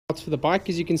for the bike,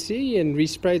 as you can see, and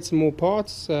resprayed some more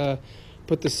parts.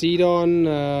 Put the seat on,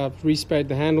 resprayed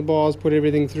the handlebars, put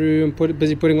everything through, and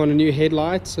busy putting on a new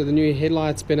headlight. So the new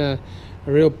headlight's been a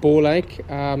real ball ache.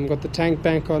 Got the tank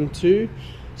bank on too,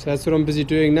 so that's what I'm busy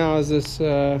doing now, is this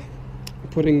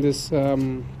putting this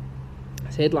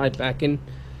headlight back in.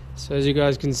 So as you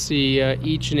guys can see,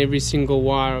 each and every single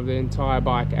wire of the entire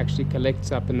bike actually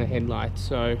collects up in the headlight.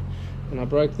 So when I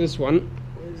broke this one,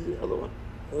 where's the other one?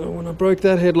 When I broke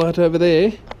that headlight over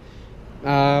there,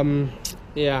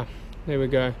 yeah, there we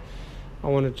go. I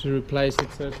wanted to replace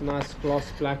it, so it's a nice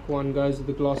gloss black one, goes with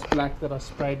the gloss black that I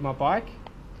sprayed my bike.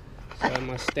 So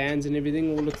my stands and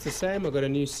everything all looks the same. I've got a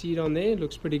new seat on there, it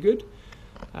looks pretty good.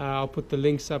 I'll put the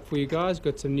links up for you guys.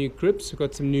 Got some new grips, I've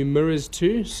got some new mirrors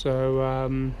too.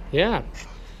 So yeah,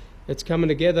 it's coming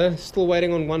together. Still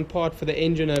waiting on one part for the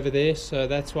engine over there, so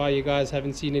that's why you guys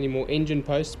haven't seen any more engine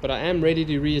posts, but I am ready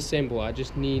to reassemble. I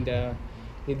just need the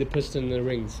piston and the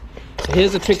rings. So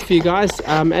here's a trick for you guys.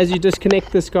 As you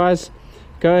disconnect this, guys,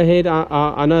 go ahead.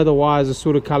 I know the wires are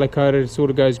sort of color coded, it sort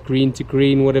of goes green to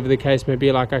green, whatever the case may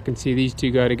be. Like I can see these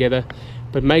two go together,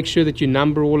 but make sure that you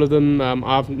number all of them.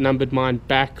 I've numbered mine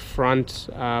back, front,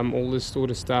 all this sort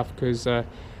of stuff, because there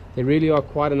really are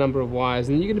quite a number of wires,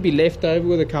 and you're going to be left over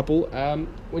with a couple.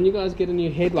 When you guys get a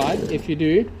new headlight, if you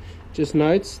do, just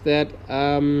note that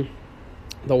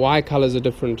the wire colors are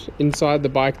different. Inside the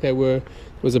bike there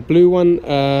was a blue one,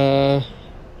 a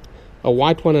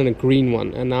white one, and a green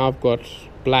one, and now I've got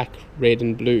black, red,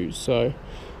 and blue. So I'm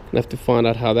gonna have to find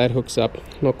out how that hooks up.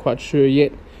 Not quite sure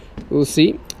yet. We'll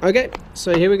see. Okay,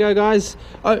 so here we go, guys.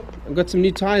 Oh, I've got some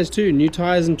new tires too, new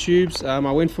tires and tubes. I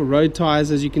went for road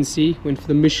tires, as you can see. Went for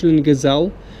the Michelin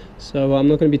Gazelle. So I'm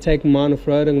not going to be taking mine off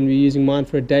road. I'm going to be using mine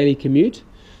for a daily commute.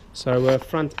 So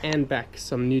front and back,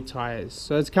 some new tires.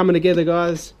 So it's coming together,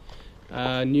 guys.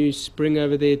 New spring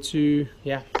over there too.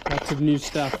 Yeah, lots of new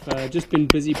stuff. Just been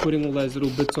busy putting all those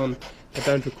little bits on that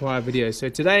don't require video. So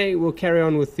today we'll carry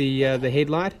on with the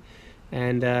headlight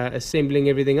and assembling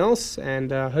everything else,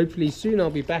 and hopefully soon I'll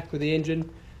be back with the engine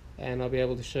and I'll be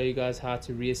able to show you guys how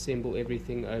to reassemble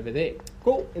everything over there.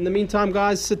 Cool. In the meantime,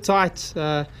 guys, sit tight.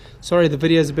 Sorry the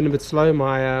videos have been a bit slow.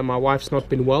 My wife's not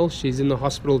been well. She's in the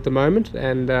hospital at the moment,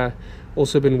 and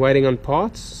also been waiting on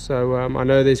parts. So I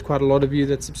know there's quite a lot of you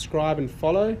that subscribe and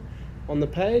follow on the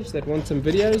page that want some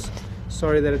videos.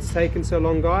 Sorry that it's taken so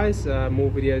long, guys. More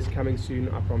videos coming soon,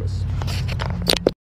 I promise.